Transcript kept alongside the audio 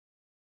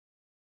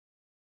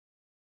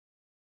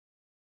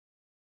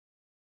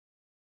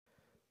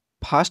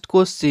First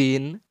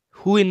question.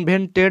 Who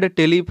invented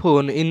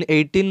telephone in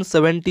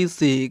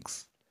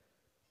 1876?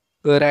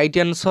 Right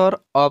answer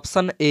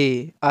option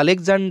A.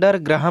 Alexander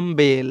Graham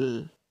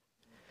Bell.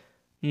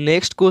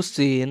 Next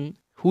question.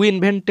 Who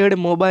invented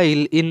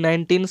mobile in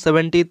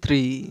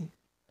 1973?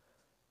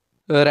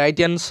 Right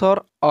answer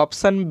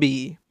option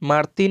B.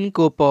 Martin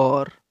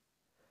Cooper.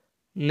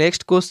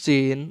 Next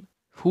question.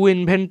 Who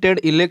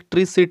invented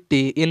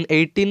electricity in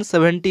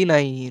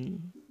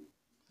 1879?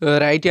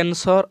 Right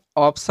answer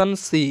option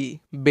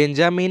C.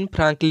 Benjamin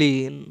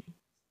Franklin.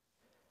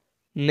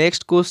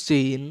 Next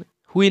question.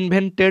 Who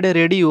invented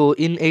radio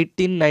in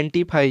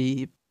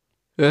 1895?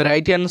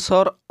 Right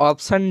answer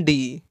option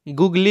D.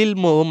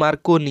 Guglielmo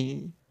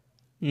Marconi.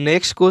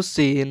 Next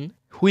question.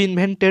 Who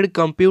invented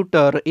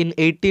computer in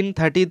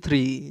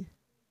 1833?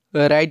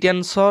 Right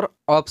answer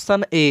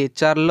option A.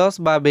 Charles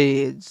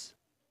Babbage.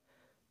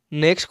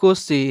 Next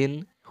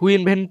question. Who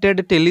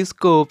invented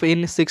telescope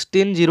in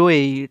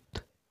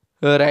 1608?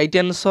 Right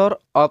answer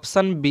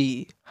option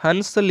B.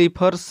 Hans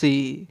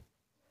Lippershey.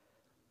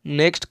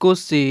 Next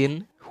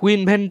question. Who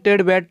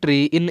invented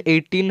battery in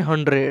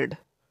 1800?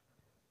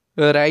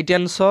 Right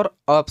answer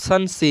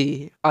option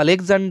C.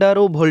 Alexander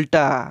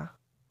Volta.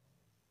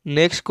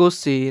 Next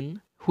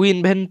question. Who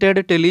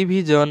invented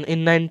television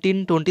in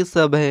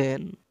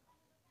 1927?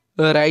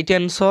 Right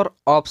answer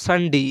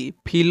option D.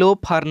 Philo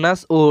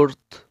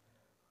Farnsworth.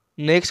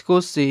 Next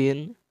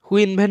question. Who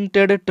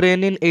invented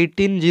train in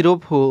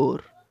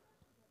 1804?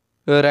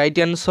 Right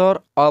answer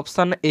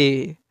option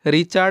A.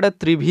 Richard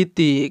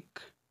Trevithick.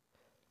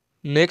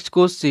 Next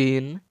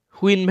question.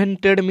 Who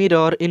invented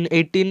mirror in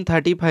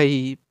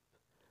 1835?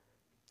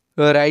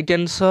 Right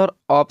answer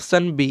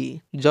option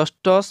B.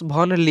 Justus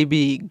von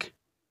Liebig.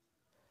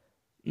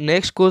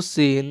 Next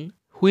question.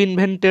 Who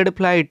invented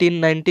flight in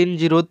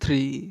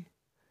 1903?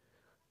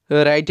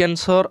 Right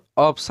answer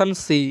option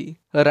C.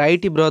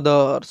 Wright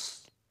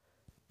brothers.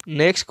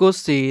 Next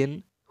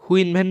question. Who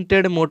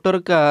invented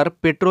motor car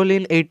petrol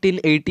in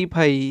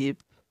 1885?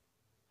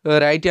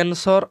 Right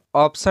answer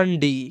option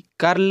D.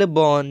 Carl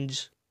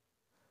Bonz.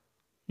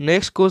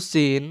 Next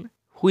question.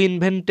 Who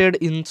invented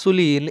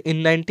insulin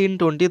in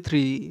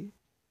 1923?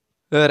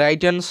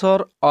 Right answer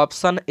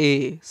option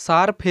A.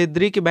 Sir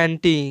Frederick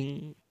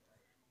Banting.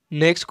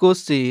 Next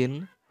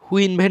question. Who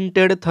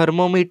invented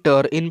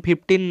thermometer in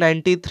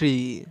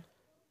 1593?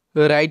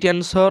 Right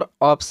answer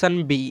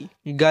option B.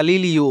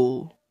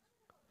 Galileo.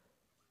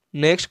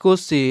 Next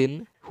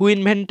question. Who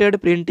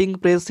invented printing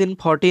press in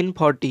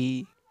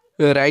 1440?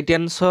 Right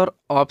answer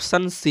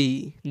option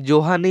C.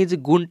 Johannes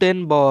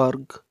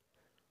Gutenberg.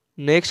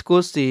 Next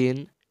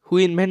question. Who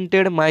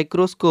invented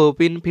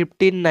microscope in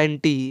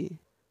 1590?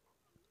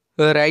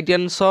 Right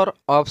answer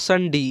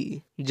option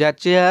D. Jacques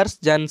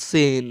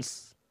Janssen.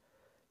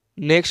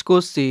 Next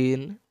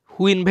question.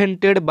 Who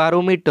invented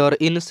barometer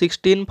in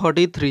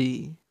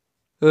 1643?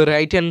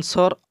 Right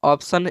answer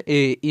option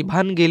A.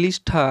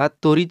 Evangelista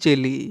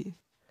Torricelli.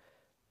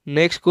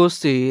 Next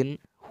question.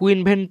 Who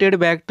invented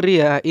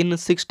bacteria in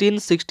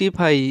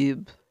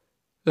 1665?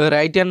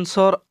 Right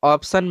answer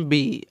option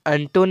B.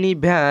 Antony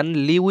van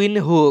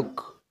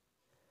Leeuwenhoek.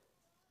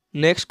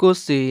 Next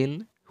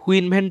question. Who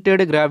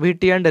invented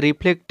gravity and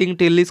reflecting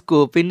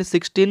telescope in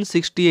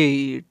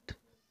 1668?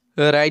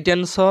 Right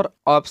answer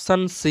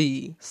option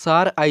C.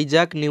 Sir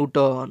Isaac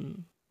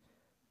Newton.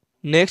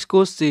 Next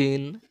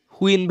question.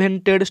 Who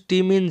invented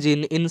steam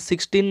engine in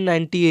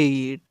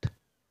 1698?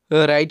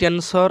 Right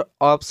answer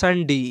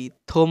option D.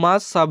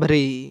 Thomas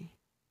Savery.